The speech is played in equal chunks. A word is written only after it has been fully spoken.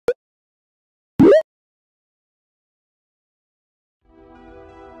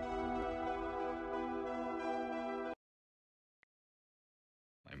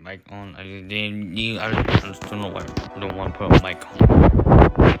mic on. I just don't know why I don't want to put a mic on.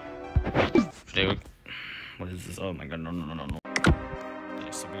 What is this? Oh my god, no.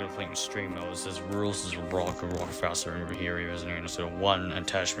 Okay, so we're gonna play in stream mode. It says rules is rock and rock faster over here. So one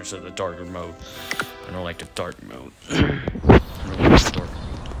attachment to the darker mode. I don't like the dark mode.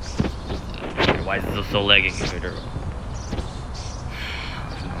 Why is this so laggy, computer?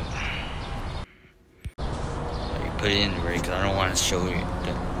 Put it in right, because I don't want to show you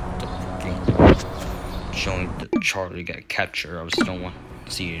the freaking showing the Charlie got captured. I just don't want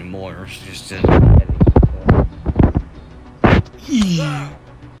to see it anymore. It's just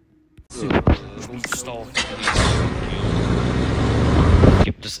stall.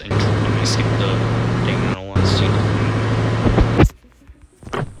 Skip this intro. Let me skip the thing. I don't want to see it.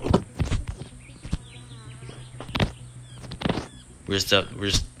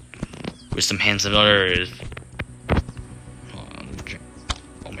 Where's some handsome other is?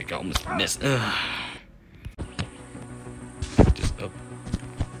 Oh my god, almost missed. Just up.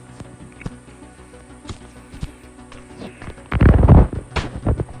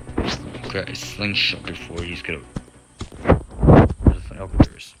 Got a slingshot before he's gonna. There's an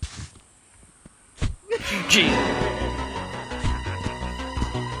elevators. Jeez.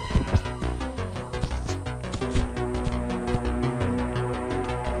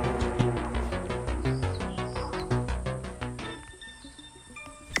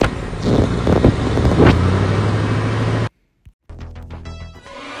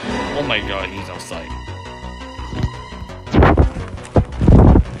 Oh my god, he's outside.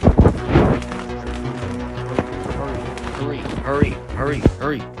 Hurry.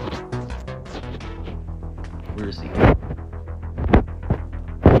 Where is he? What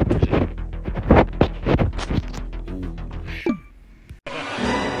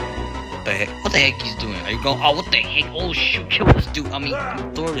the heck he's doing? Are you going? Oh, what the heck? Oh shoot, kill this dude. I mean,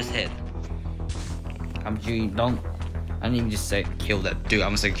 throw his head. I didn't even just say kill that dude. I'm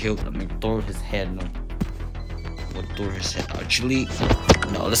gonna say kill. Throw his head. No. What throw his head? Actually,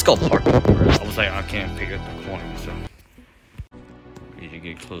 no. Let's go park. I was like, I can't pick up the coin, so we need to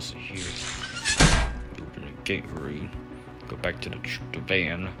get closer here. Open the gate, read. Go back to the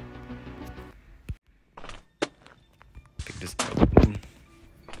van. Pick this up.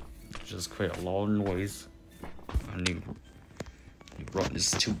 Just create a lot of noise. I need.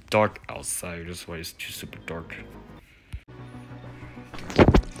 It's too dark outside. That's why it's too super dark.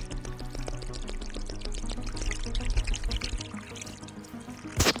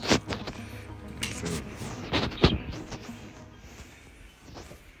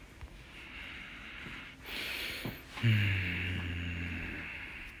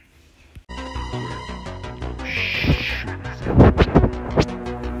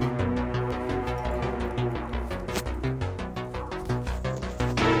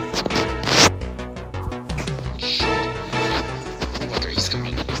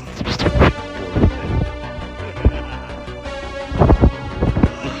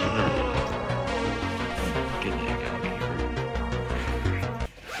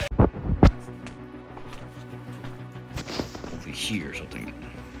 Here or something.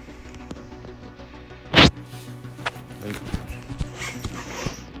 Right.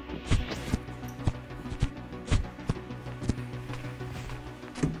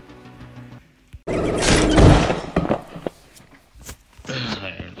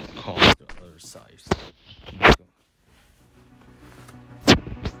 Call the other side.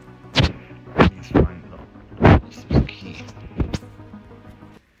 Let's find the key.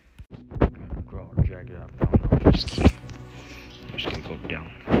 Grab our jacket up. Found the key. Just gonna go down.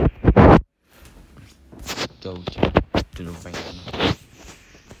 Go to the van.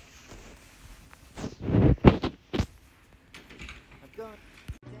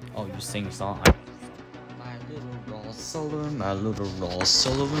 Oh, you sing a song? My little Ross Sullivan, my little Ross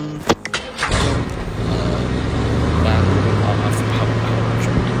Sullivan.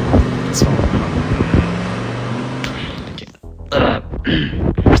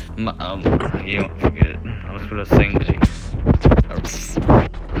 You don't forget it. I was gonna sing.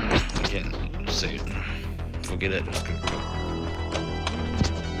 Again, say it. Forget it. Just go.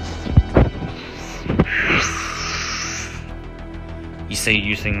 You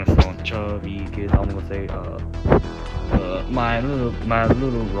sing the song, chubby kid. I'm gonna say, my little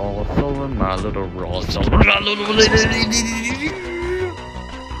raw soul, my little raw soul, my little.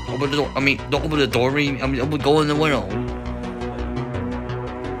 Open the door. Don't open the door. Go in the window.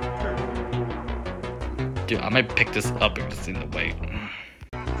 Dude, I might pick this up if it's in the way.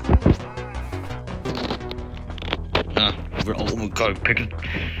 Oh my god, pick it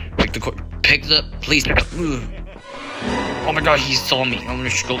up, please pick up. Oh my god, he saw me. I'm gonna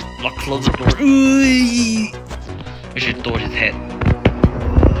go close the door. I should throw his head.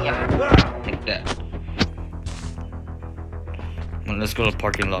 Yeah, like that. Well, let's go to the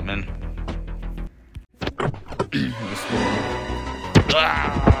parking lot, man. Let's go.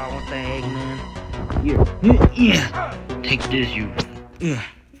 What the heck, man? Yeah. Take this, you.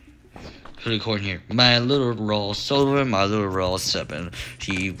 Pretty cool here. My little Ross Sullivan, my little Ross 7.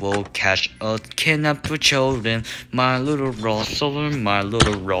 He will catch a kidnapped children. My little Ross Sullivan, my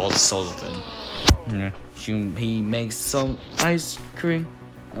little Ross Sullivan. Yeah. He makes some ice cream.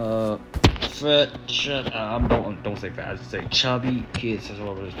 Fat, don't say fat. Say chubby kids. That's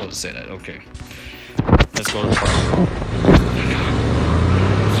what we're supposed to say. That. Okay. Let's go to the park.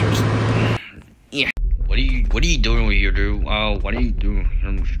 Yeah. What are you doing over here, dude? What are you doing?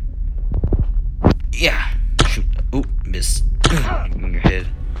 Yeah. Shoot. Oh, miss. In your head.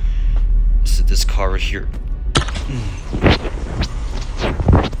 Sit this car right here.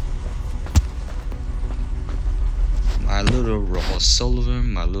 My little Ross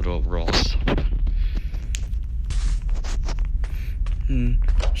Sullivan, my little Ross.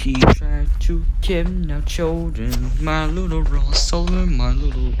 He tried to kidnap children. My little Ross Sullivan, my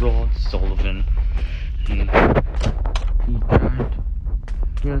little Ross Sullivan. He tried.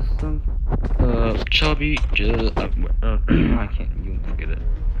 Yes, some chubby. I can't even forget it.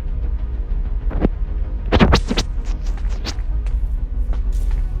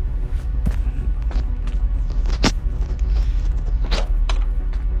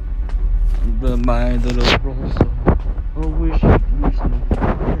 But my little Ross, wish to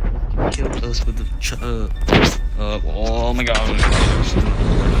kill us with the oh my god.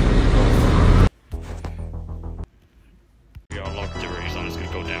 We are locked the race, I'm just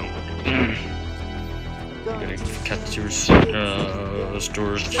gonna go down. Gonna catch your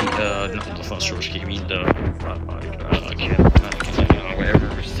storage key, no, that's not storage key, I mean the, I can't, whatever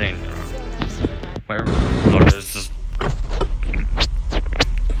we're saying, whatever, okay, this is,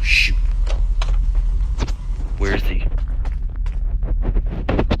 shoot. Where is he?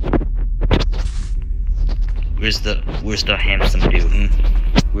 Where's the handsome dude?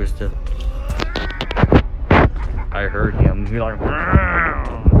 Where's the? I heard him. He's like,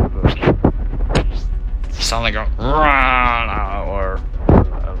 he sound like a or I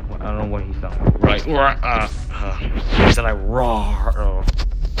don't know what he sound like. Right? He said like raw.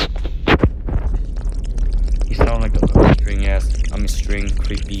 He sound like a string ass. String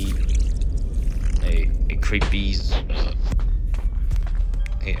creepy. A creepy.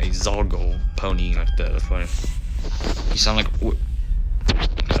 A Zoggle pony like that. That's funny. You sound like.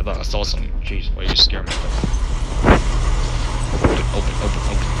 I thought I saw something. Jeez, why you scare me? Open.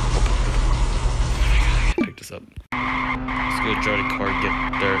 Pick this up. Let's go drive the car, get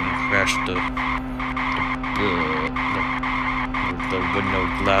there, and crash the window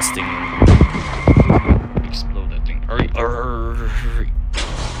glass thing. Explode that thing. Hurry.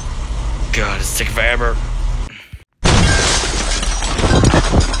 God, it's taking forever.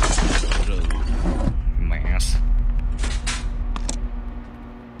 My ass.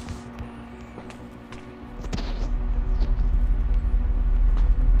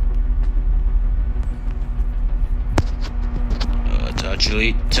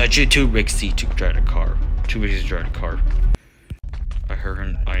 It's actually too risky to drive a car. Too risky to drive a car. I heard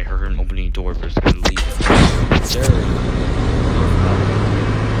him opening the door, but it's gonna leave. Sir.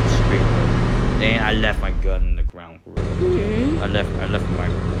 Then I left my gun in the ground. I left my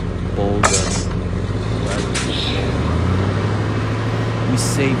bowl gun. We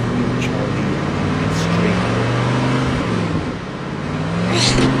saved you, Charlie. It's straight.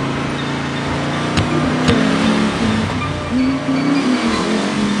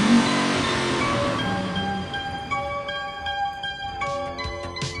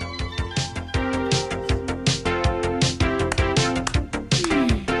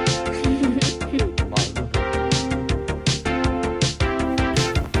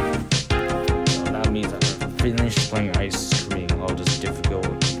 Finished playing ice cream, all this difficult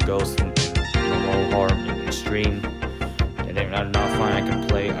goes in normal, hard, and extreme. And then I'm not fine, I can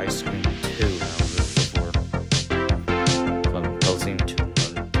play ice cream 2 now. Before I'm posting to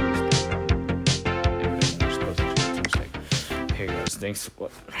Tuesday. Hey guys, thanks for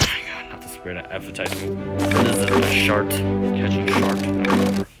what? Oh my god, not the spread of advertising. This is a shark catching shark.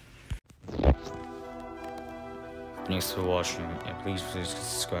 Thanks for watching, and please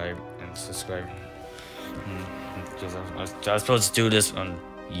subscribe. I was supposed to do this on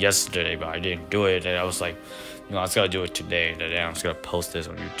yesterday, but I didn't do it, and I was like, I was gonna do it today. Today I'm just gonna post this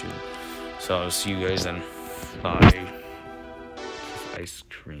on YouTube. So I'll see you guys then. Bye. Ice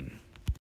cream.